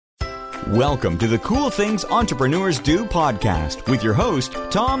Welcome to the Cool Things Entrepreneurs Do podcast with your host,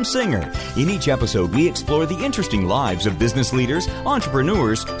 Tom Singer. In each episode, we explore the interesting lives of business leaders,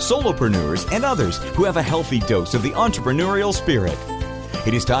 entrepreneurs, solopreneurs, and others who have a healthy dose of the entrepreneurial spirit.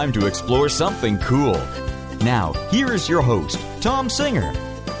 It is time to explore something cool. Now, here is your host, Tom Singer.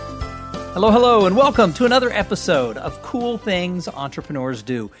 Hello, and welcome to another episode of Cool Things Entrepreneurs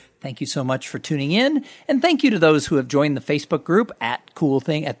Do. Thank you so much for tuning in, and thank you to those who have joined the Facebook group at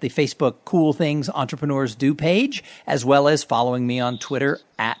the Facebook Cool Things Entrepreneurs Do page, as well as following me on Twitter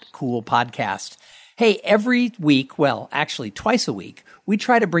at Cool Podcast. Hey, every week, well, actually twice a week, we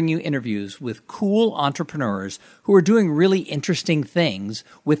try to bring you interviews with cool entrepreneurs who are doing really interesting things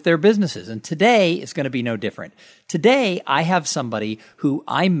with their businesses. And today is going to be no different. Today, I have somebody who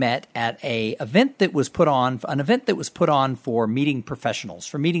I met at an event that was put on for meeting professionals,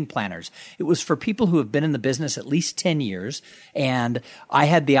 for meeting planners. It was for people who have been in the business at least 10 years. And I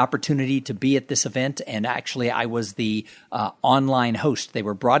had the opportunity to be at this event. And actually, I was the online host. They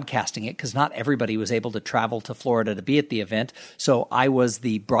were broadcasting it because not everybody was able to travel to Florida to be at the event. So I was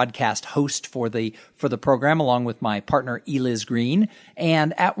the broadcast host for the program along with my partner Eliz Green.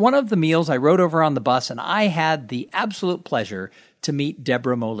 And at one of the meals, I rode over on the bus and I had the absolute pleasure to meet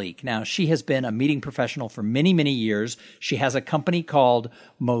Deborah Molique. Now, she has been a meeting professional for many, many years. She has a company called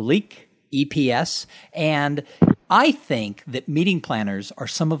Molique EPS, and I think that meeting planners are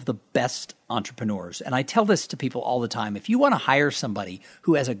some of the best entrepreneurs. And I tell this to people all the time. If you want to hire somebody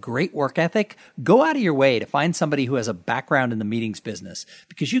who has a great work ethic, go out of your way to find somebody who has a background in the meetings business,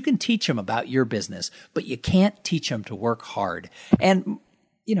 because you can teach them about your business, but you can't teach them to work hard. And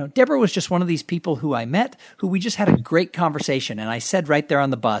you know, Deborah was just one of these people who I met, who we just had a great conversation. And I said right there on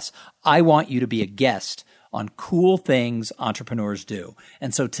the bus, I want you to be a guest on Cool Things Entrepreneurs Do.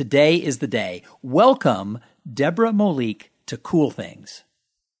 And so today is the day. Welcome, Deborah Molique, to Cool Things.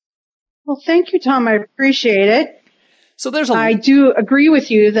 Well, thank you, Tom. I appreciate it. So I do agree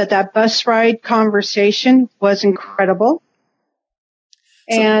with you that bus ride conversation was incredible.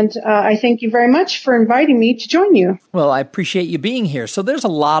 And I thank you very much for inviting me to join you. Well, I appreciate you being here. So there's a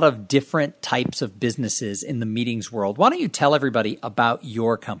lot of different types of businesses in the meetings world. Why don't you tell everybody about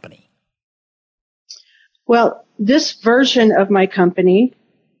your company? Well, this version of my company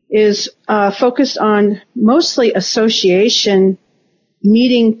is focused on mostly association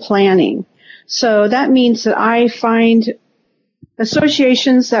meeting planning. So that means that I find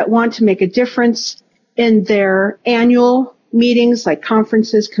associations that want to make a difference in their annual meetings, like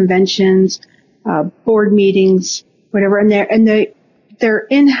conferences, conventions, board meetings, whatever, and their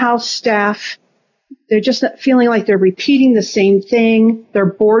in-house staff, they're just feeling like they're repeating the same thing. They're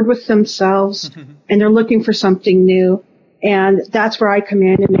bored with themselves, and they're looking for something new. And that's where I come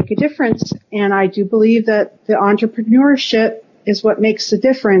in and make a difference. And I do believe that the entrepreneurship is what makes the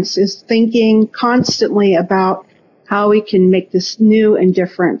difference, is thinking constantly about how we can make this new and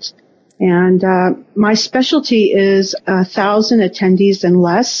different. And my specialty is 1,000 attendees and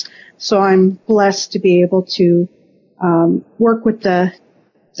less. So I'm blessed to be able to work with the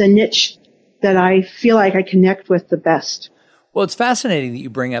niche that I feel like I connect with the best. Well, it's fascinating that you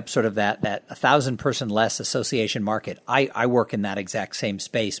bring up sort of that 1,000-person less association market. I work in that exact same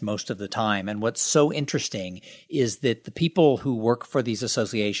space most of the time. And what's so interesting is that the people who work for these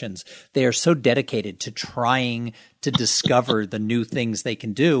associations, they are so dedicated to trying to discover the new things they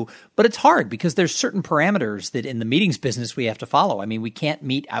can do. But it's hard because there's certain parameters that in the meetings business we have to follow. I mean, we can't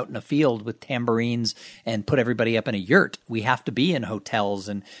meet out in a field with tambourines and put everybody up in a yurt. We have to be in hotels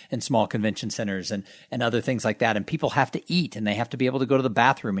and small convention centers and other things like that. And people have to eat and they have to be able to go to the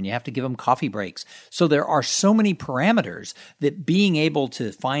bathroom and you have to give them coffee breaks. So there are so many parameters that being able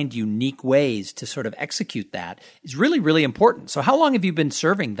to find unique ways to sort of execute that is really, really important. So how long have you been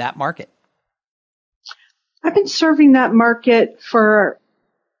serving that market? I've been serving that market for,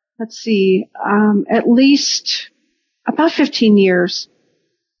 at least about 15 years.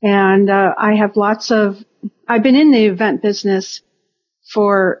 And I have I've been in the event business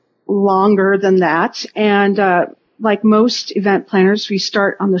for longer than that. And like most event planners, we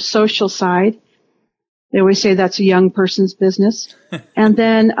start on the social side. They always say that's a young person's business. And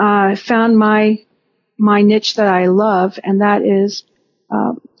then I found my niche that I love, and that is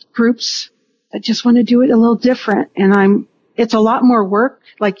groups I just want to do it a little different. And it's a lot more work,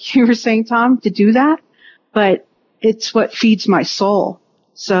 like you were saying, Tom, to do that, but it's what feeds my soul.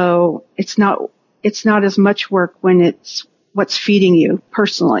 So it's not as much work when it's what's feeding you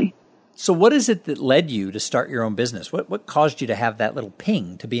personally. So what is it that led you to start your own business? What caused you to have that little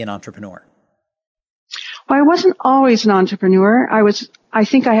ping to be an entrepreneur? Well, I wasn't always an entrepreneur. I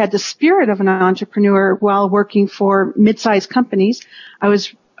think I had the spirit of an entrepreneur while working for mid-sized companies. I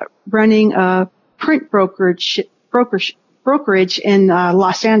was running a print brokerage in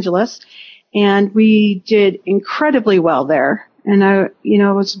Los Angeles, and we did incredibly well there. And I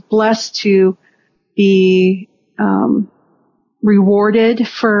was blessed to be rewarded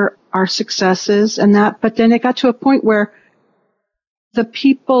for our successes and that. But then it got to a point where the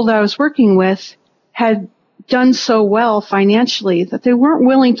people that I was working with had done so well financially that they weren't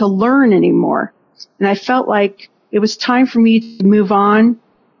willing to learn anymore. And I felt like it was time for me to move on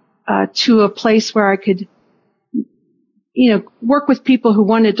to a place where I could, work with people who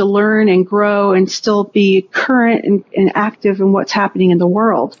wanted to learn and grow and still be current and active in what's happening in the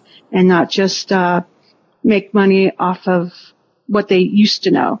world, and not just make money off of what they used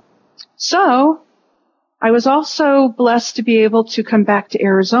to know. So I was also blessed to be able to come back to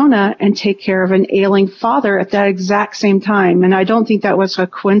Arizona and take care of an ailing father at that exact same time. And I don't think that was a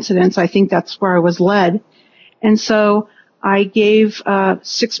coincidence. I think that's where I was led. And so I gave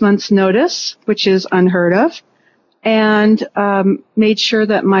 6 months notice, which is unheard of, and made sure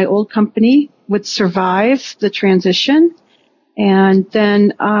that my old company would survive the transition, and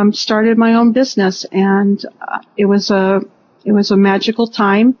then started my own business. And it was a magical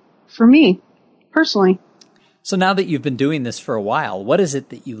time for me personally. So now that you've been doing this for a while, what is it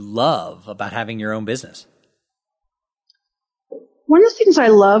that you love about having your own business? One of the things I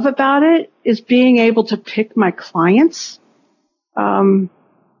love about it is being able to pick my clients.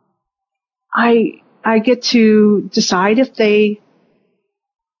 I get to decide if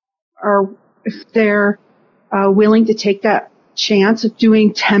they're willing to take that chance of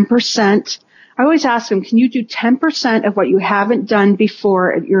doing 10%. I always ask them, can you do 10% of what you haven't done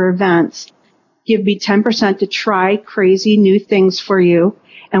before at your events? Give me 10% to try crazy new things for you,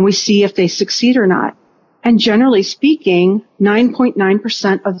 and we see if they succeed or not. And generally speaking,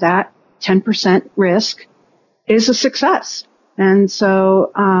 9.9% of that 10% risk is a success. And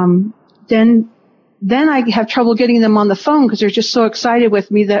so then I have trouble getting them on the phone because they're just so excited with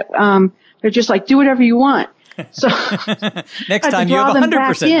me that they're just like, do whatever you want. So next time you have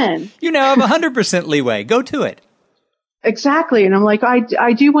 100%. You now have 100% leeway. Go to it. Exactly. And I'm like,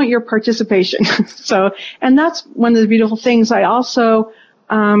 I do want your participation. And that's one of the beautiful things. I also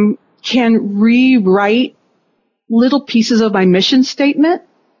can rewrite little pieces of my mission statement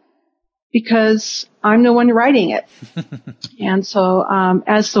because I'm the one writing it. And so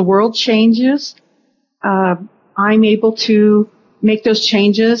as the world changes, I'm able to make those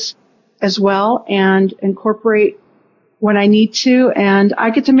changes as well and incorporate what I need to, and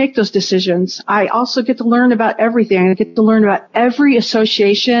I get to make those decisions. I also get to learn about everything. I get to learn about every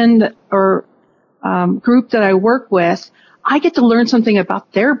association or group that I work with. I get to learn something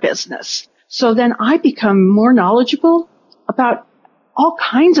about their business. So then I become more knowledgeable about all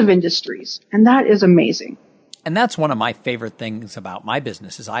kinds of industries, and that is amazing. And that's one of my favorite things about my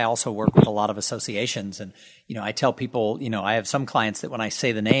business is I also work with a lot of associations. And, I tell people, I have some clients that when I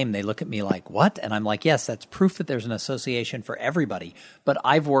say the name, they look at me like, what? And I'm like, yes, that's proof that there's an association for everybody. But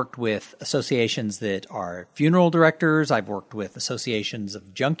I've worked with associations that are funeral directors. I've worked with associations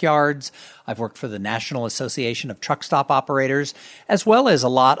of junkyards. I've worked for the National Association of Truck Stop Operators, as well as a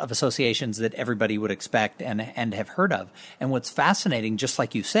lot of associations that everybody would expect and have heard of. And what's fascinating, just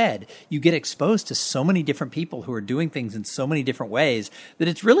like you said, you get exposed to so many different people who are doing things in so many different ways that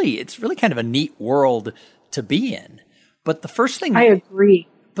it's really kind of a neat world to be in. But the first thing I agree.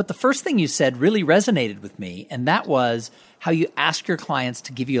 But the first thing you said really resonated with me, and that was how you ask your clients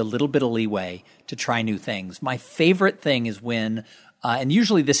to give you a little bit of leeway to try new things. My favorite thing is when and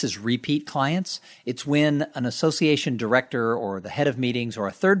usually this is repeat clients. It's when an association director or the head of meetings or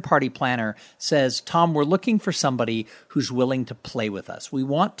a third-party planner says, Tom, we're looking for somebody who's willing to play with us. We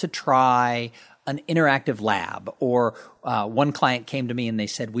want to try an interactive lab. Or one client came to me and they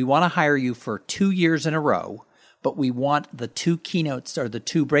said, we want to hire you for 2 years in a row, but we want the 2 keynotes or the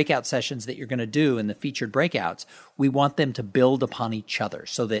 2 breakout sessions that you're going to do in the featured breakouts. We want them to build upon each other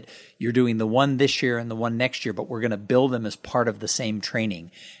so that you're doing the one this year and the one next year, but we're going to build them as part of the same training.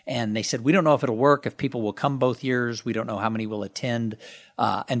 And they said, we don't know if it'll work, if people will come both years. We don't know how many will attend.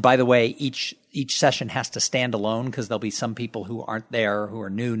 And by the way, each session has to stand alone because there'll be some people who aren't there, who are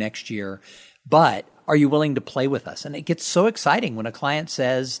new next year. But are you willing to play with us? And it gets so exciting when a client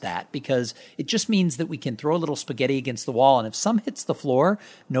says that because it just means that we can throw a little spaghetti against the wall. And if some hits the floor,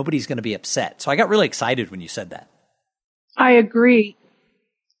 nobody's going to be upset. So I got really excited when you said that. I agree.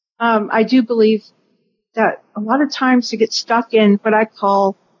 I do believe that a lot of times you get stuck in what I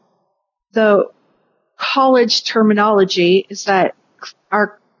call the college terminology is that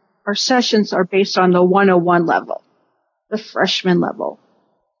our sessions are based on the 101 level, the freshman level.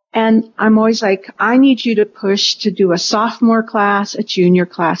 And I'm always like, I need you to push to do a sophomore class, a junior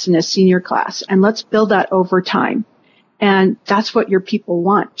class, and a senior class. And let's build that over time. And that's what your people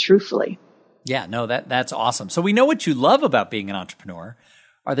want, truthfully. Yeah, no, that's awesome. So we know what you love about being an entrepreneur.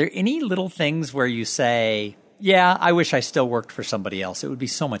 Are there any little things where you say, yeah, I wish I still worked for somebody else? It would be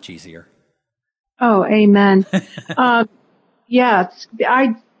so much easier. Oh, amen. Yeah,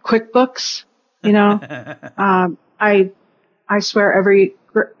 QuickBooks, I swear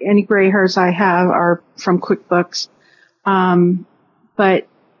any gray hairs I have are from QuickBooks. But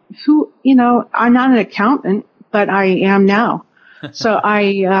I'm not an accountant, but I am now. So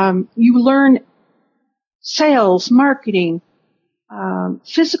you learn sales, marketing,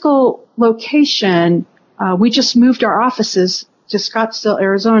 physical location. We just moved our offices to Scottsdale,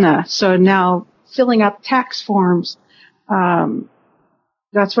 Arizona. So now filling out tax forms.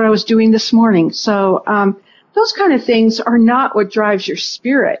 That's what I was doing this morning. So, those kind of things are not what drives your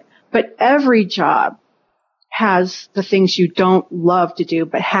spirit, but every job has the things you don't love to do,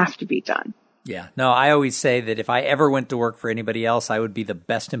 but have to be done. Yeah. No, I always say that if I ever went to work for anybody else, I would be the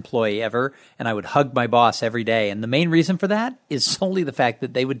best employee ever, and I would hug my boss every day. And the main reason for that is solely the fact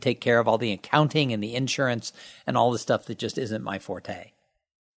that they would take care of all the accounting and the insurance and all the stuff that just isn't my forte.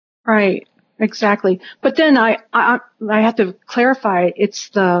 Right. Exactly. But then I have to clarify, it's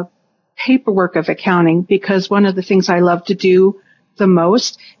the paperwork of accounting, because one of the things I love to do the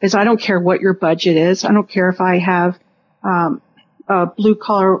most is I don't care what your budget is. I don't care if I have a blue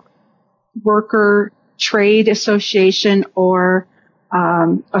collar worker trade association or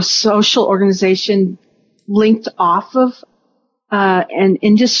a social organization linked off of an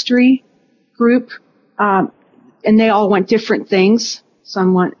industry group, and they all want different things.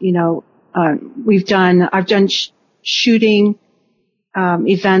 Some want, I've done shooting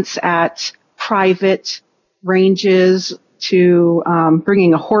events at private ranges to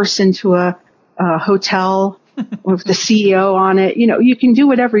bringing a horse into a hotel with the CEO on it. You can do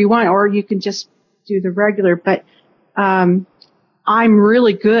whatever you want, or you can just do the regular. But I'm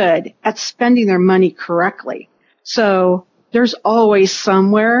really good at spending their money correctly. So there's always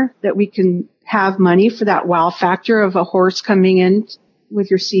somewhere that we can have money for that wow factor of a horse coming in with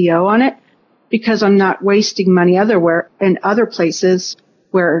your CEO on it, because I'm not wasting money in other places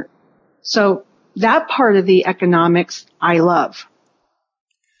so that part of the economics I love.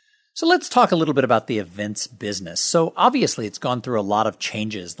 So let's talk a little bit about the events business. So obviously it's gone through a lot of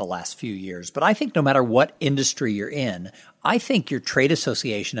changes the last few years, but I think no matter what industry you're in, I think your trade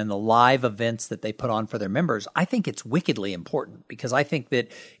association and the live events that they put on for their members, I think it's wickedly important, because I think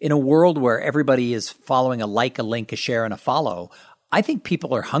that in a world where everybody is following a like, a link, a share, and a follow, I think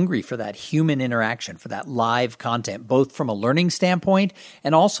people are hungry for that human interaction, for that live content, both from a learning standpoint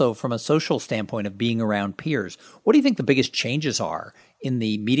and also from a social standpoint of being around peers. What do you think the biggest changes are in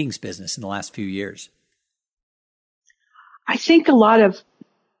the meetings business in the last few years? I think a lot of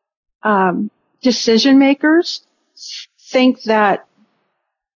decision makers think that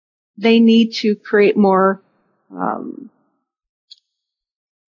they need to create more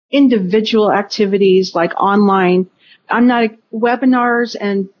individual activities like online. Webinars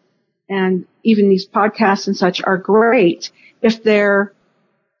and even these podcasts and such are great if they're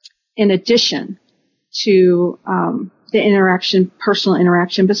in addition to the personal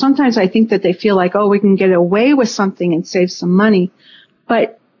interaction. But sometimes I think that they feel like, we can get away with something and save some money.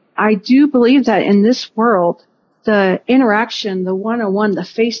 But I do believe that in this world, the interaction, the one-on-one, the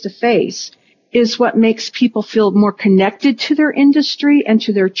face-to-face is what makes people feel more connected to their industry and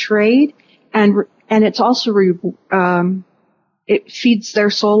to their trade. And it's also, it feeds their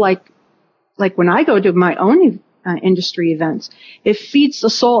soul like when I go to my own industry events, it feeds the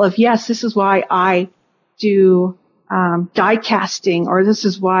soul of, yes, this is why I do die casting, or this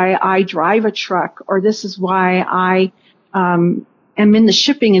is why I drive a truck, or this is why I am in the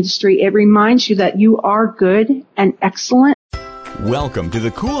shipping industry. It reminds you that you are good and excellent. Welcome to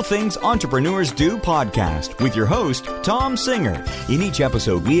the Cool Things Entrepreneurs Do podcast with your host, Tom Singer. In each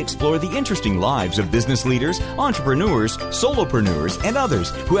episode, we explore the interesting lives of business leaders, entrepreneurs, solopreneurs, and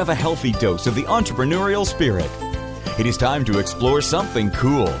others who have a healthy dose of the entrepreneurial spirit. It is time to explore something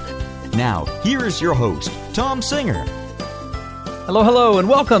cool. Now, here is your host, Tom Singer. Hello, and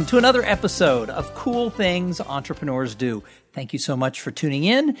welcome to another episode of Cool Things Entrepreneurs Do. Thank you so much for tuning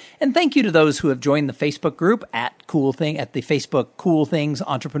in, and thank you to those who have joined the Facebook group at the Facebook Cool Things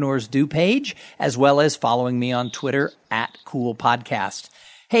Entrepreneurs Do page, as well as following me on Twitter at Cool Podcast.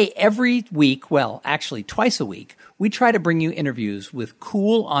 Hey, every week, well, actually twice a week, we try to bring you interviews with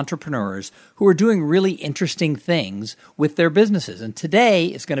cool entrepreneurs who are doing really interesting things with their businesses. And today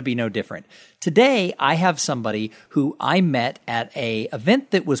is going to be no different. Today, I have somebody who I met at an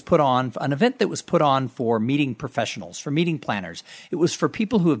event that was put on for meeting professionals, for meeting planners. It was for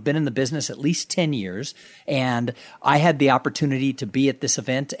people who have been in the business at least 10 years. And I had the opportunity to be at this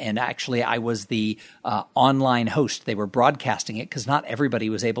event. And actually, I was the online host. They were broadcasting it because not everybody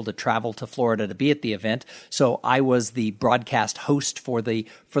was able to travel to Florida to be at the event. So I was the broadcast host for the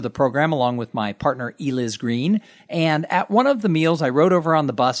program along with my partner, Eliz Green. And at one of the meals, I rode over on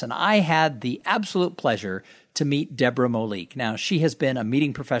the bus and I had the absolute pleasure to meet Deborah Molique. Now, she has been a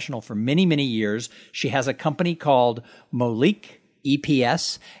meeting professional for many, many years. She has a company called Molique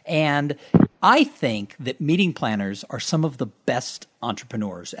EPS. And I think that meeting planners are some of the best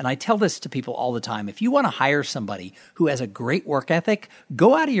entrepreneurs. And I tell this to people all the time. If you want to hire somebody who has a great work ethic,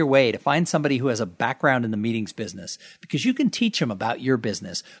 go out of your way to find somebody who has a background in the meetings business, because you can teach them about your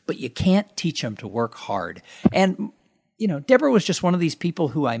business, but you can't teach them to work hard. And Deborah was just one of these people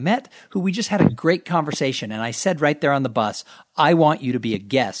who I met, who we just had a great conversation. And I said right there on the bus, I want you to be a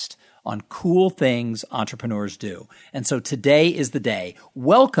guest on Cool Things Entrepreneurs Do. And so today is the day.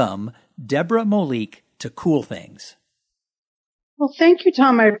 Welcome, Deborah Molique, to Cool Things. Well, thank you,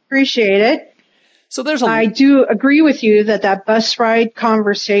 Tom. I appreciate it. So I do agree with you that bus ride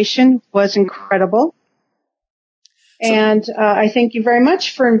conversation was incredible. And I thank you very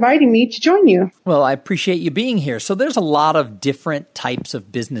much for inviting me to join you. Well, I appreciate you being here. So there's a lot of different types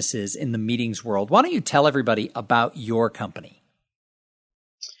of businesses in the meetings world. Why don't you tell everybody about your company?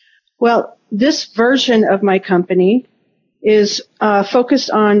 Well, this version of my company is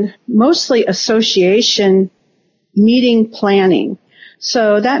focused on mostly association meeting planning.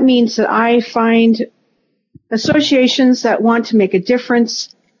 So that means that I find associations that want to make a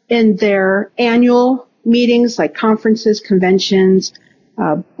difference in their annual meetings, like conferences, conventions,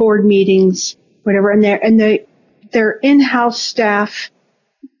 board meetings, whatever, and their in-house staff,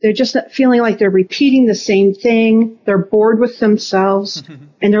 they're just not feeling like they're repeating the same thing. They're bored with themselves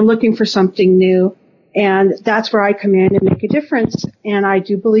and they're looking for something new. And that's where I come in and make a difference. And I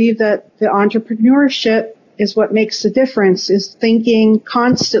do believe that the entrepreneurship is what makes the difference, is thinking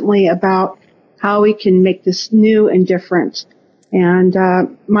constantly about how we can make this new and different. And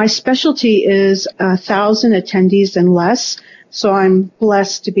my specialty is 1,000 attendees and less. So I'm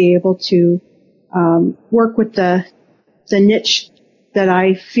blessed to be able to work with the niche that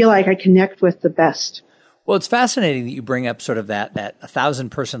I feel like I connect with the best. Well, it's fascinating that you bring up sort of that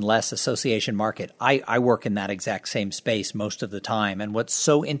 1,000-person less association market. I work in that exact same space most of the time. And what's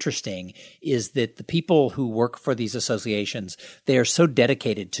so interesting is that the people who work for these associations, they are so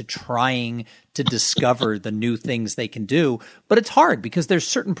dedicated to trying to discover the new things they can do. But it's hard because there's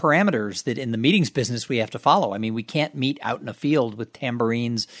certain parameters that in the meetings business we have to follow. I mean, we can't meet out in a field with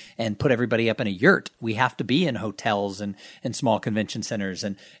tambourines and put everybody up in a yurt. We have to be in hotels and small convention centers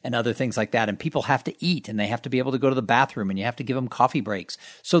and other things like that. And people have to eat and they have to be able to go to the bathroom and you have to give them coffee breaks.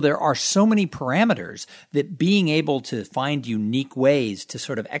 So there are so many parameters that being able to find unique ways to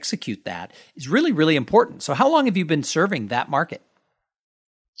sort of execute that is really, really important. So how long have you been serving that market?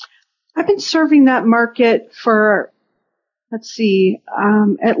 I've been serving that market for,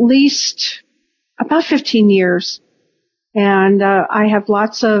 at least about 15 years. And I have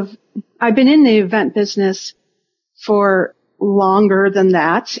I've been in the event business for longer than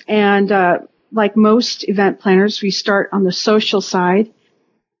that. And like most event planners, we start on the social side.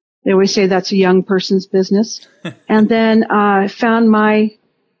 They always say that's a young person's business. And then I found my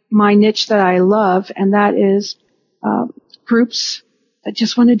niche that I love, and that is groups that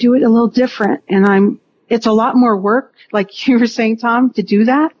just want to do it a little different. And it's a lot more work, like you were saying, Tom, to do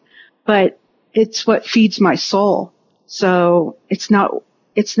that, but it's what feeds my soul. So it's not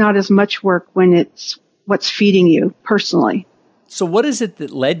as much work when it's what's feeding you personally. So what is it that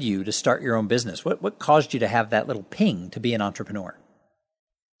led you to start your own business? What caused you to have that little ping to be an entrepreneur?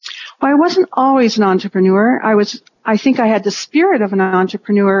 Well, I wasn't always an entrepreneur. I think I had the spirit of an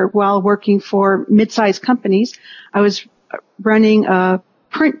entrepreneur while working for mid-sized companies. I was running a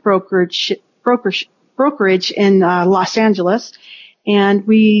print brokerage in Los Angeles, and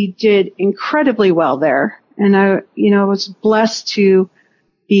we did incredibly well there. And I was blessed to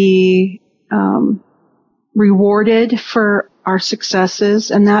be rewarded for our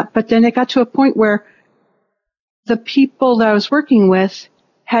successes and that. But then it got to a point where the people that I was working with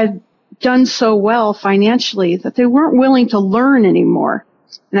had done so well financially that they weren't willing to learn anymore.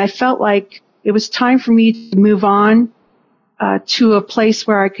 And I felt like it was time for me to move on to a place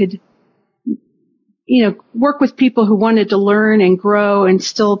where I could, work with people who wanted to learn and grow and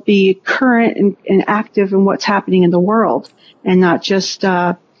still be current and active in what's happening in the world, and not just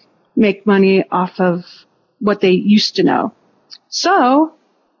make money off of what they used to know. So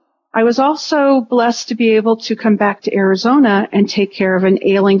I was also blessed to be able to come back to Arizona and take care of an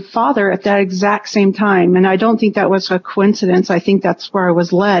ailing father at that exact same time. And I don't think that was a coincidence. I think that's where I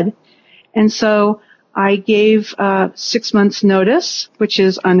was led. And so I gave 6 months notice, which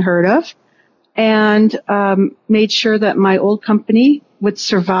is unheard of, and made sure that my old company would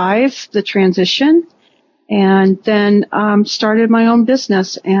survive the transition, and then started my own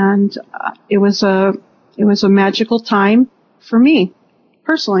business. And it was a magical time for me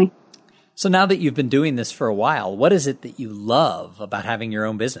personally. So now that you've been doing this for a while, what is it that you love about having your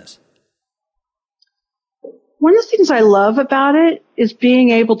own business? One of the things I love about it is being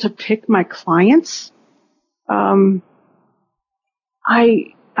able to pick my clients. I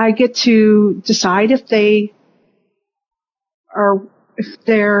get to decide if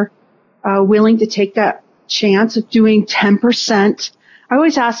they're willing to take that chance of doing 10%. I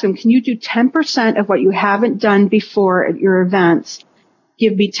always ask them, can you do 10% of what you haven't done before at your events?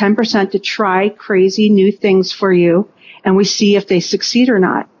 Give me 10% to try crazy new things for you, and we see if they succeed or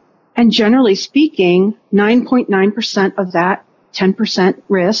not. And generally speaking, 9.9% of that 10%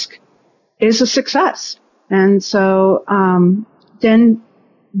 risk is a success. And so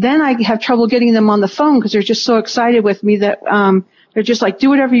then I have trouble getting them on the phone because they're just so excited with me that they're just like, do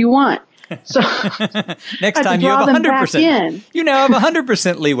whatever you want. So next time you have 100%. You now have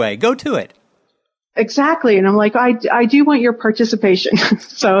 100% leeway. Go to it. Exactly. And I'm like, I do want your participation.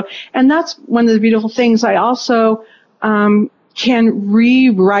 So, and that's one of the beautiful things. I also can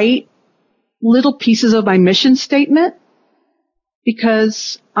rewrite little pieces of my mission statement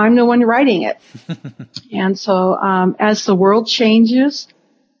because I'm the one writing it. And so as the world changes,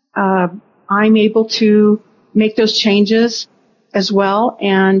 I'm able to make those changes as well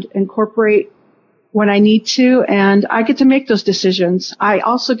and incorporate what I need to, and I get to make those decisions. I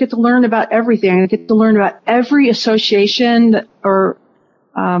also get to learn about everything. I get to learn about every association or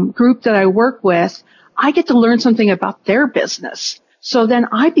group that I work with. I get to learn something about their business. So then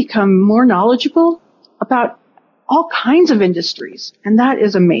I become more knowledgeable about all kinds of industries, and that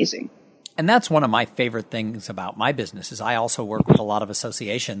is amazing. And that's one of my favorite things about my business is I also work with a lot of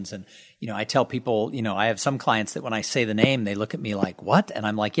associations. And, I tell people, I have some clients that when I say the name, they look at me like, what? And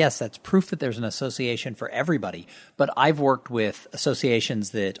I'm like, yes, that's proof that there's an association for everybody. But I've worked with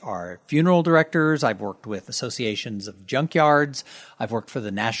associations that are funeral directors. I've worked with associations of junkyards. I've worked for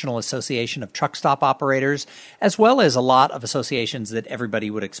the National Association of Truck Stop Operators, as well as a lot of associations that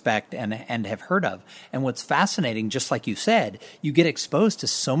everybody would expect and have heard of. And what's fascinating, just like you said, you get exposed to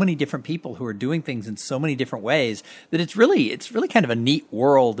so many different people who are doing things in so many different ways that it's really kind of a neat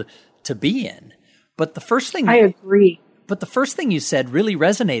world to be in. But the first thing I agree. But the first thing you said really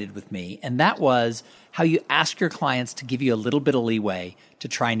resonated with me, and that was how you ask your clients to give you a little bit of leeway to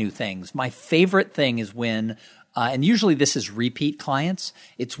try new things. My favorite thing is when and usually this is repeat clients.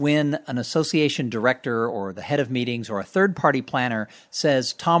 It's when an association director or the head of meetings or a third-party planner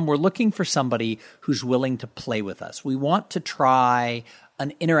says, Tom, we're looking for somebody who's willing to play with us. We want to try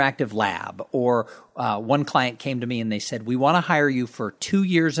an interactive lab. Or one client came to me and they said, we want to hire you for 2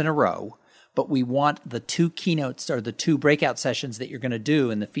 years in a row, but we want the 2 keynotes or the 2 breakout sessions that you're going to do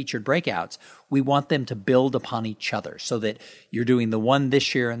in the featured breakouts. We want them to build upon each other so that you're doing the one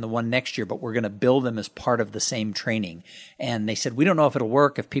this year and the one next year, but we're going to build them as part of the same training. And they said, we don't know if it'll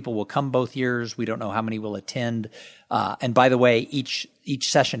work, if people will come both years. We don't know how many will attend. And by the way, each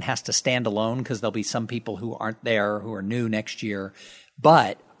session has to stand alone because there'll be some people who aren't there who are new next year.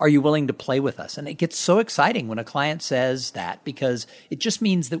 But are you willing to play with us? And it gets so exciting when a client says that because it just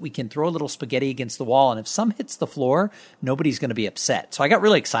means that we can throw a little spaghetti against the wall. And if some hits the floor, nobody's going to be upset. So I got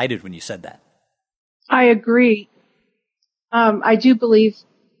really excited when you said that. I agree. I do believe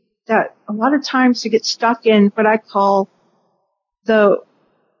that a lot of times you get stuck in what I call the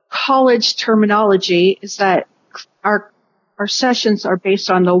college terminology is that our sessions are based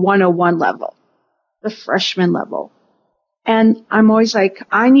on the 101 level, the freshman level. And I'm always like,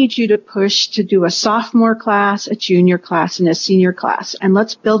 I need you to push to do a sophomore class, a junior class, and a senior class. And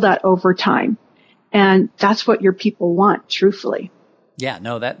let's build that over time. And that's what your people want, truthfully. Yeah,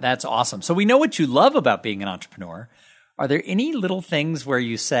 no, that's awesome. So we know what you love about being an entrepreneur. Are there any little things where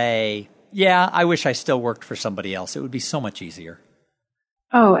you say, yeah, I wish I still worked for somebody else? It would be so much easier.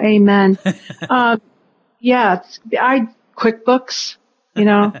 Oh, amen. Yeah, QuickBooks,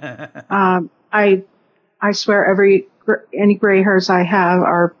 I swear any gray hairs I have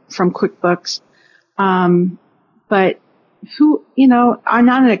are from QuickBooks. But I'm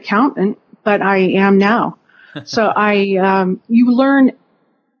not an accountant, but I am now. So you learn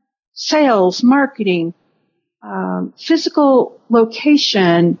sales, marketing, physical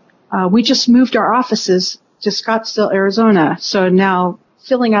location. We just moved our offices to Scottsdale, Arizona. So now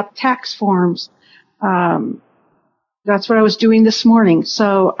filling up tax forms. That's what I was doing this morning.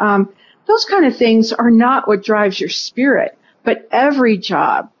 So, those kind of things are not what drives your spirit, but every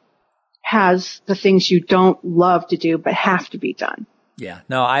job has the things you don't love to do, but have to be done. Yeah.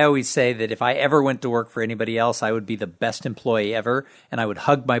 No, I always say that if I ever went to work for anybody else, I would be the best employee ever, and I would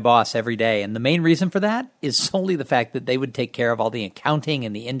hug my boss every day. And the main reason for that is solely the fact that they would take care of all the accounting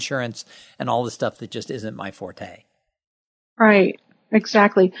and the insurance and all the stuff that just isn't my forte. Right.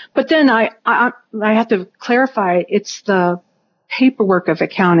 Exactly. But then I have to clarify, it's the paperwork of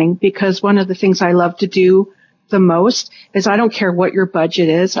accounting, because one of the things I love to do the most is I don't care what your budget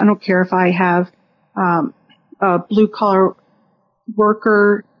is. I don't care if I have a blue collar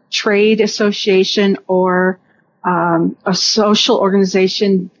worker trade association or a social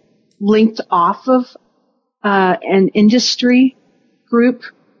organization linked off of an industry group,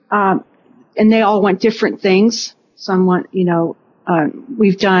 and they all want different things. Some want,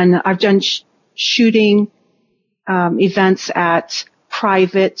 I've done shooting events at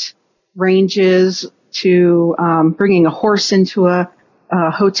private ranges to bringing a horse into a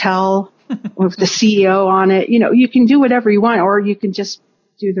hotel with the CEO on it. You can do whatever you want, or you can just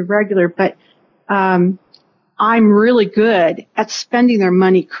do the regular. But I'm really good at spending their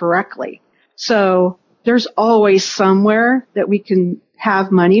money correctly. So there's always somewhere that we can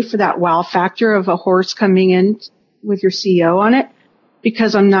have money for that wow factor of a horse coming in with your CEO on it,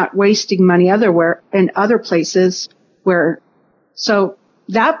 because I'm not wasting money in other places so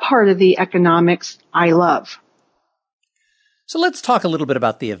that part of the economics I love. So let's talk a little bit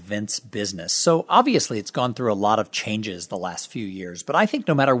about the events business. So obviously it's gone through a lot of changes the last few years, but I think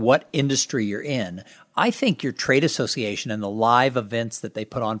no matter what industry you're in, I think your trade association and the live events that they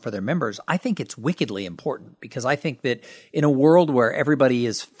put on for their members, I think it's wickedly important, because I think that in a world where everybody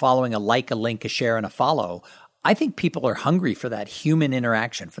is following a like, a link, a share, and a follow, I think people are hungry for that human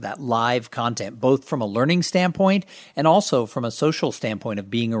interaction, for that live content, both from a learning standpoint and also from a social standpoint of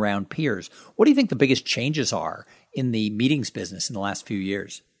being around peers. What do you think the biggest changes are in the meetings business in the last few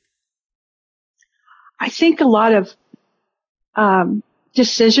years? I think a lot of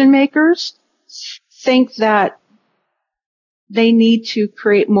decision makers think that they need to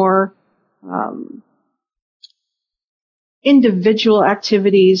create more individual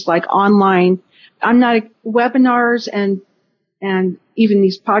activities like online. Webinars and even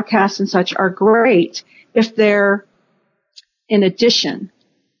these podcasts and such are great if they're in addition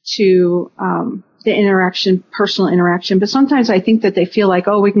to the personal interaction. But sometimes I think that they feel like,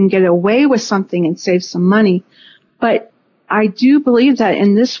 we can get away with something and save some money. But I do believe that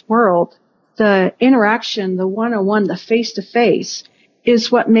in this world, the interaction, the one-on-one, the face-to-face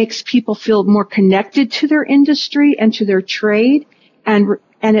is what makes people feel more connected to their industry and to their trade,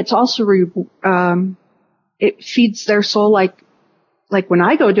 and it's also, it feeds their soul like when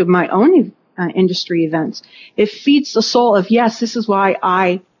I go to my own industry events, it feeds the soul of, yes, this is why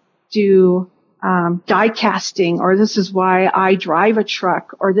I do die casting, or this is why I drive a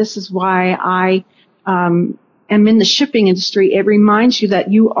truck, or this is why I am in the shipping industry. It reminds you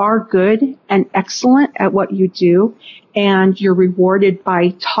that you are good and excellent at what you do, and you're rewarded by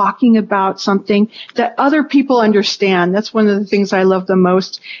talking about something that other people understand. That's one of the things I love the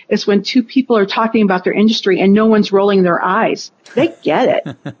most, is when two people are talking about their industry and no one's rolling their eyes. They get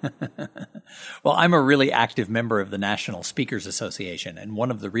it. Well, I'm a really active member of the National Speakers Association, and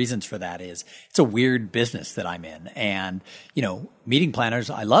one of the reasons for that is it's a weird business that I'm in. And, meeting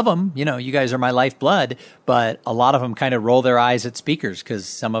planners, I love them. You guys are my lifeblood, but a lot of them kind of roll their eyes at speakers, because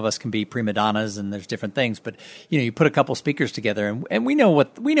some of us can be prima donnas and there's different things. But, you put a couple speakers together, and we know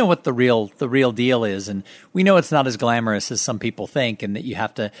what the real deal is, and we know it's not as glamorous as some people think, and that you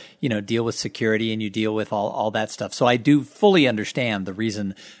have to, deal with security and you deal with all that stuff. So I do fully understand the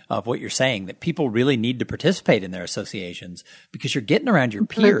reason of what you're saying, that people really need to participate in their associations, because you're getting around your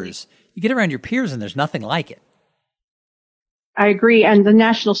peers. You get around your peers and there's nothing like it. I agree. And the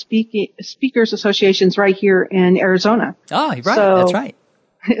National Speakers Association's right here in Arizona. Oh, right. That's right.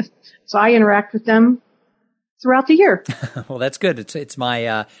 So I interact with them throughout the year. Well, that's good. It's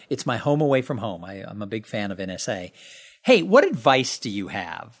my home away from home. I'm a big fan of NSA. Hey, what advice do you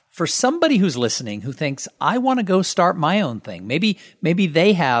have for somebody who's listening who thinks, I want to go start my own thing? Maybe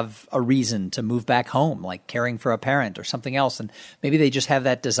they have a reason to move back home, like caring for a parent or something else, and maybe they just have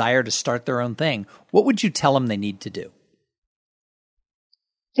that desire to start their own thing. What would you tell them they need to do?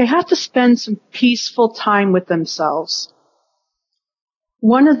 They have to spend some peaceful time with themselves.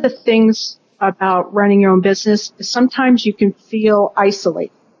 one of the things about running your own business is sometimes you can feel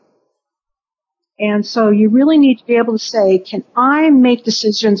isolated. And so you really need to be able to say, can I make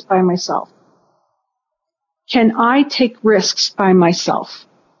decisions by myself? Can I take risks by myself?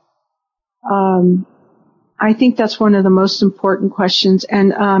 I think that's one of the most important questions.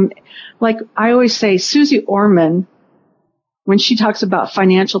 And like I always say, Susie Orman, when she talks about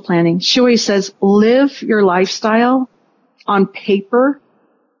financial planning, she always says, live your lifestyle on paper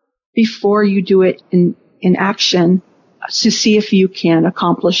before you do it in action to see if you can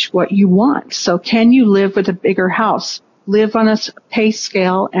accomplish what you want. So can you live with a bigger house? Live on a pay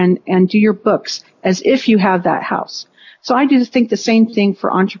scale and do your books as if you have that house. So I do think the same thing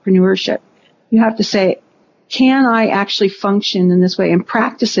for entrepreneurship. You have to say, can I actually function in this way, and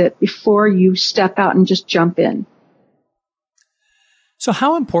practice it before you step out and just jump in. So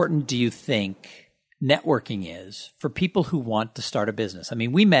how important do you think networking is for people who want to start a business? I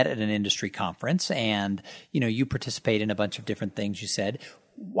mean, we met at an industry conference and, you participate in a bunch of different things, you said.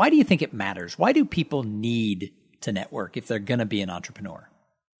 Why do you think it matters? Why do people need to network if they're going to be an entrepreneur?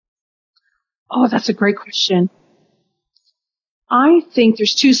 Oh, that's a great question. I think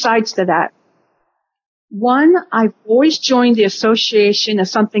there's two sides to that. One, I've always joined the association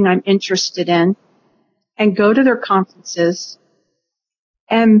as something I'm interested in and go to their conferences.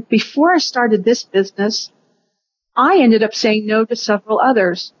 And before I started this business, I ended up saying no to several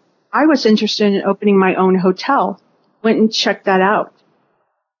others. I was interested in opening my own hotel, went and checked that out.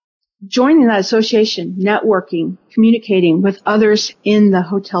 Joining that association, networking, communicating with others in the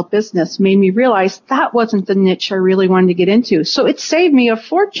hotel business made me realize that wasn't the niche I really wanted to get into. So it saved me a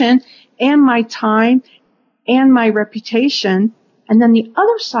fortune and my time and my reputation. And then the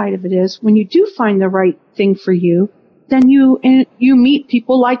other side of it is when you do find the right thing for you, then you meet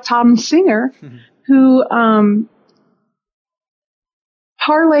people like Tom Singer, who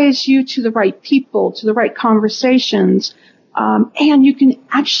parlays you to the right people, to the right conversations, and you can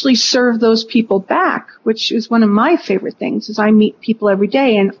actually serve those people back, which is one of my favorite things. Is I meet people every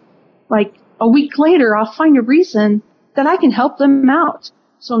day, and like a week later, I'll find a reason that I can help them out.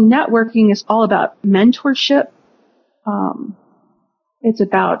 So networking is all about mentorship. It's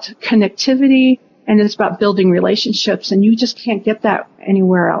about connectivity. And it's about building relationships, and you just can't get that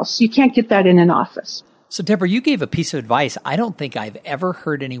anywhere else. You can't get that in an office. So, Deborah, you gave a piece of advice I don't think I've ever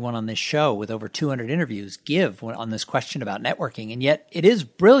heard anyone on this show with over 200 interviews give on this question about networking. And yet it is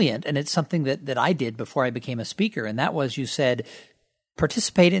brilliant, and it's something that I did before I became a speaker. And that was, you said,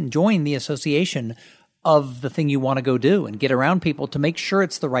 participate and join the association of the thing you want to go do and get around people to make sure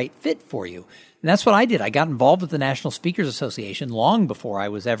it's the right fit for you. And that's what I did. I got involved with the National Speakers Association long before I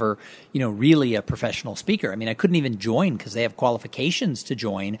was ever, really a professional speaker. I mean, I couldn't even join because they have qualifications to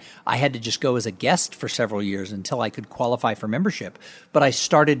join. I had to just go as a guest for several years until I could qualify for membership. But I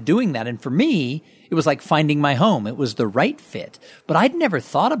started doing that. And for me, it was like finding my home. It was the right fit. But I'd never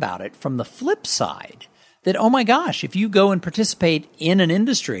thought about it from the flip side that, oh my gosh, if you go and participate in an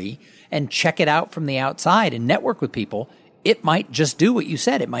industry and check it out from the outside and network with people, it might just do what you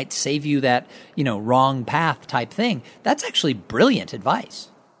said. It might save you that, wrong path type thing. That's actually brilliant advice.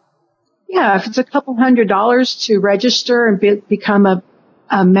 Yeah, if it's a couple $100 to register and become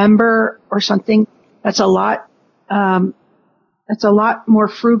a member or something, that's a lot more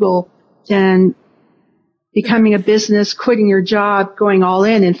frugal than becoming a business, quitting your job, going all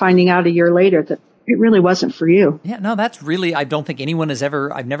in, and finding out a year later that it really wasn't for you. Yeah, no, that's really, I don't think anyone has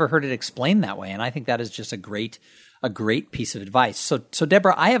I've never heard it explained that way. And I think that is just a great piece of advice. So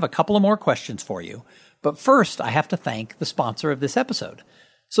Deborah, I have a couple of more questions for you. But first, I have to thank the sponsor of this episode.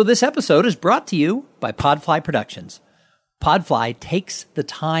 So this episode is brought to you by Podfly Productions. Podfly takes the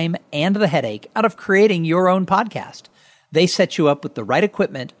time and the headache out of creating your own podcast. They set you up with the right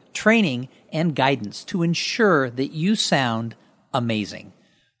equipment, training, and guidance to ensure that you sound amazing.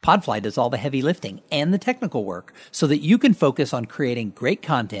 Podfly does all the heavy lifting and the technical work so that you can focus on creating great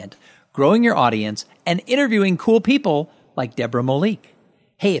content, growing your audience, and interviewing cool people like Deborah Malik.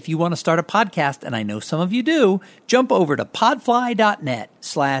 Hey, if you want to start a podcast, and I know some of you do, jump over to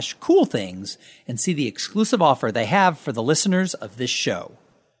podfly.net/coolthings and see the exclusive offer they have for the listeners of this show.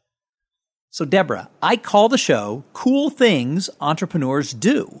 So Deborah, I call the show Cool Things Entrepreneurs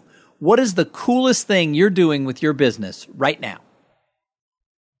Do. What is the coolest thing you're doing with your business right now?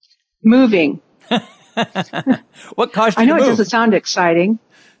 Moving. What caused you I know to move? It doesn't sound exciting,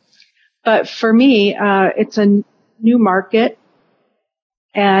 but for me, it's a new market,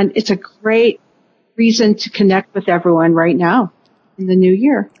 and it's a great reason to connect with everyone right now in the new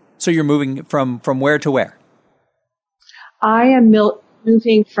year. So you're moving from where to where? I am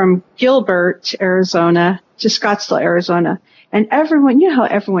moving from Gilbert, Arizona to Scottsdale, Arizona. And everyone, you know how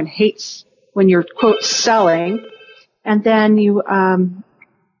everyone hates when you're, quote, selling. And then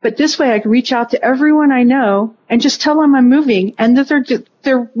but this way I can reach out to everyone I know and just tell them I'm moving and that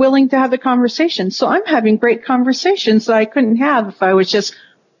they're willing to have the conversation. So I'm having great conversations that I couldn't have if I was just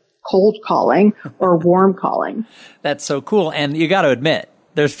cold calling or warm calling. That's so cool. And you got to admit,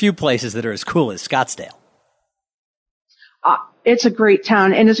 there's few places that are as cool as Scottsdale. It's a great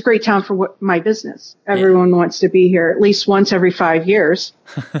town, and it's a great town for my business. Everyone wants to be here at least once every 5 years.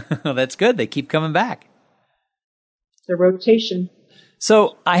 That's good. They keep coming back. The rotation.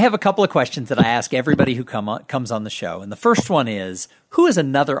 So I have a couple of questions that I ask everybody who comes on the show. And the first one is, who is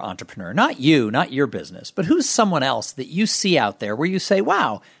another entrepreneur? Not you, not your business, but who's someone else that you see out there where you say,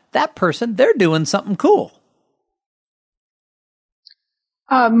 wow, that person, they're doing something cool?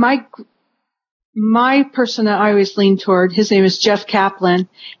 My person that I always lean toward, his name is Jeff Kaplan,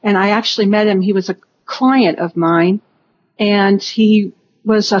 and I actually met him. He was a client of mine, and he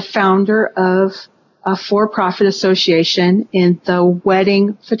was a founder of a for-profit association in the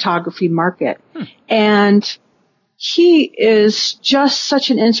wedding photography market. And he is just such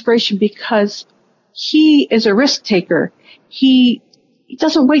an inspiration because he is a risk taker. He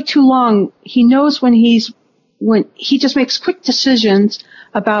doesn't wait too long. He knows when he just makes quick decisions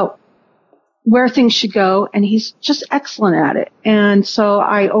about where things should go, and he's just excellent at it. And so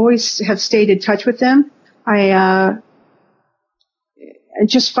I always have stayed in touch with him. I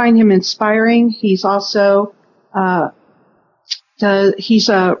just find him inspiring. He's also he's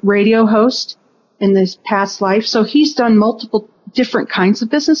a radio host in this past life, so he's done multiple different kinds of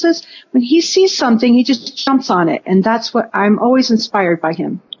businesses. When he sees something, he just jumps on it, and that's what I'm always inspired by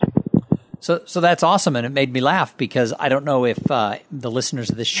him. So that's awesome, and it made me laugh because I don't know if the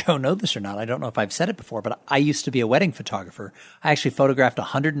listeners of this show know this or not. I don't know if I've said it before, but I used to be a wedding photographer. I actually photographed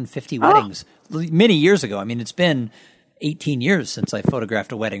 150 weddings many years ago. I mean, it's been 18 years since I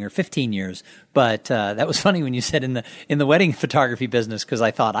photographed a wedding, or 15 years. But that was funny when you said in the wedding photography business, because I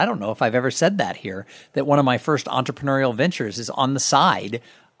thought, I don't know if I've ever said that here, that one of my first entrepreneurial ventures is on the side.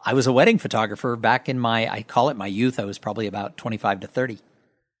 I was a wedding photographer back in I call it my youth. I was probably about 25 to 30.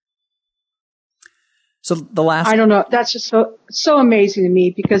 So I don't know. That's just so amazing to me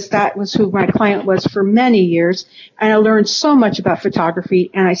because that was who my client was for many years. And I learned so much about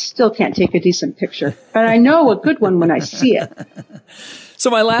photography, and I still can't take a decent picture, but I know a good one when I see it. So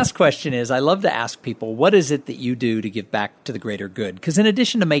my last question is, I love to ask people, what is it that you do to give back to the greater good? Because in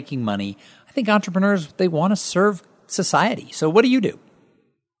addition to making money, I think entrepreneurs, they want to serve society. So what do you do?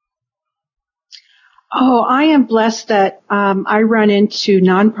 Oh, I am blessed that I run into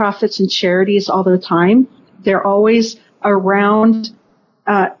nonprofits and charities all the time. They're always around.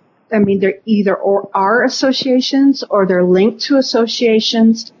 They're either are associations or they're linked to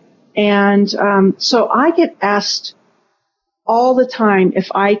associations. And so I get asked all the time if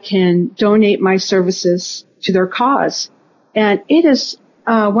I can donate my services to their cause. And it is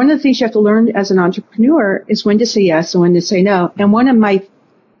one of the things you have to learn as an entrepreneur is when to say yes and when to say no. And one of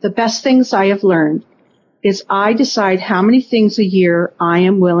the best things I have learned is I decide how many things a year I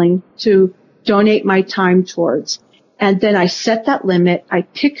am willing to donate my time towards. And then I set that limit. I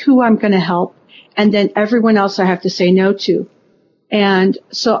pick who I'm going to help. And then everyone else I have to say no to. And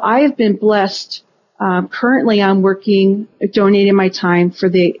so I have been blessed. Currently I'm donating my time for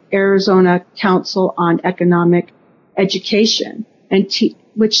the Arizona Council on Economic Education, and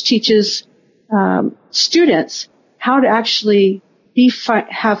which teaches students how to actually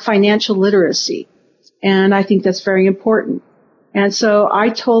have financial literacy. And I think that's very important. And so I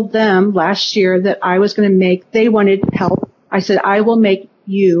told them last year that I was going to they wanted help. I said, I will make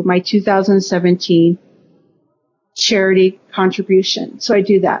you my 2017 charity contribution. So I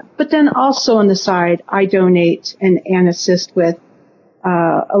do that. But then also on the side, I donate and assist with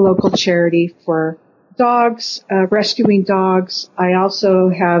a local charity for dogs, rescuing dogs. I also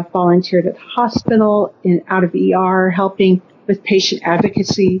have volunteered at the hospital out of ER, helping with patient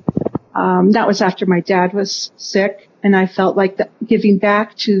advocacy. That was after my dad was sick, and I felt like giving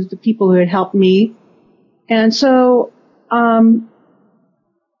back to the people who had helped me. And so, I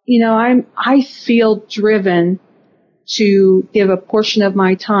feel driven to give a portion of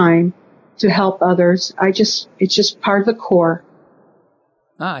my time to help others. It's just part of the core.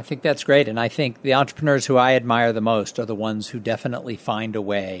 I think that's great. And I think the entrepreneurs who I admire the most are the ones who definitely find a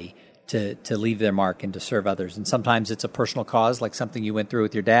way to leave their mark and to serve others. And sometimes it's a personal cause, like something you went through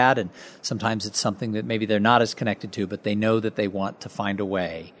with your dad, and sometimes it's something that maybe they're not as connected to, but they know that they want to find a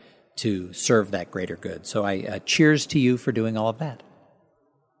way to serve that greater good. So I cheers to you for doing all of that.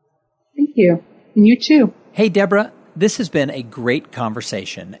 Thank you. And you too. Hey, Deborah, this has been a great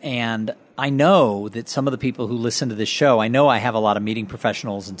conversation, and I know that some of the people who listen to this show, I know I have a lot of meeting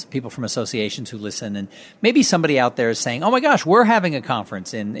professionals and some people from associations who listen, and maybe somebody out there is saying, oh my gosh, we're having a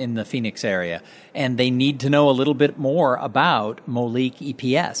conference in the Phoenix area, and they need to know a little bit more about Molique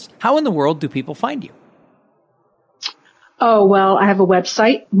EPS. How in the world do people find you? Oh, well, I have a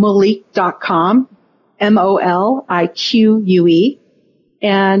website, Molique.com, Molique,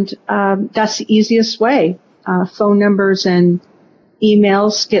 and that's the easiest way. Phone numbers and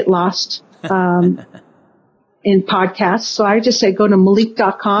emails get lost in podcasts. So I just say go to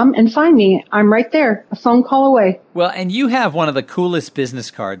Molique.com and find me. I'm right there, a phone call away. Well, and you have one of the coolest business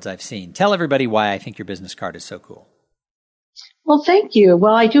cards I've seen. Tell everybody why I think your business card is so cool. Well, thank you.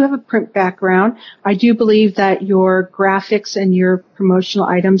 Well, I do have a print background. I do believe that your graphics and your promotional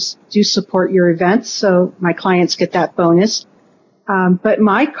items do support your events, so my clients get that bonus. But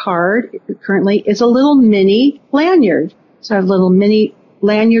my card currently is a little mini lanyard. So I have a little mini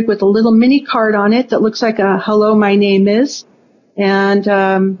lanyard with a little mini card on it that looks like a hello, my name is.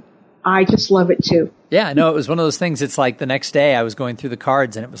 And I just love it too. Yeah, no, it was one of those things. It's like the next day I was going through the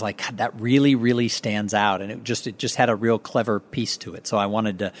cards and it was like, God, that really, really stands out. And it just had a real clever piece to it. So I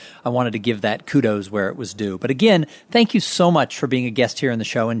wanted to give that kudos where it was due. But again, thank you so much for being a guest here on the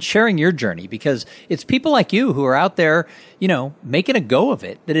show and sharing your journey, because it's people like you who are out there, making a go of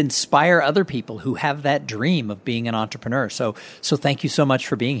it that inspire other people who have that dream of being an entrepreneur. So thank you so much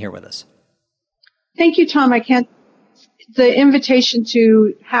for being here with us. Thank you, Tom. The invitation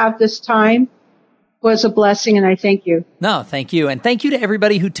to have this time was a blessing, and I thank you. No, thank you. And thank you to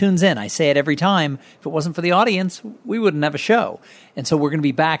everybody who tunes in. I say it every time. If it wasn't for the audience, we wouldn't have a show. And so we're going to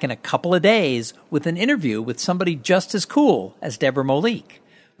be back in a couple of days with an interview with somebody just as cool as Deborah Molique.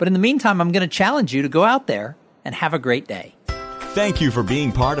 But in the meantime, I'm going to challenge you to go out there and have a great day. Thank you for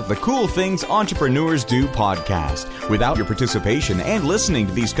being part of the Cool Things Entrepreneurs Do podcast. Without your participation and listening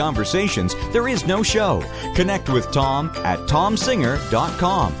to these conversations, there is no show. Connect with Tom at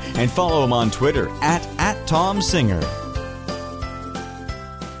tomsinger.com and follow him on Twitter at @TomSinger.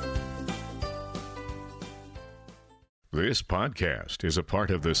 This podcast is a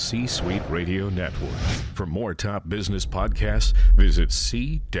part of the C-Suite Radio Network. For more top business podcasts, visit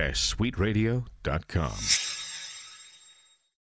c-suiteradio.com.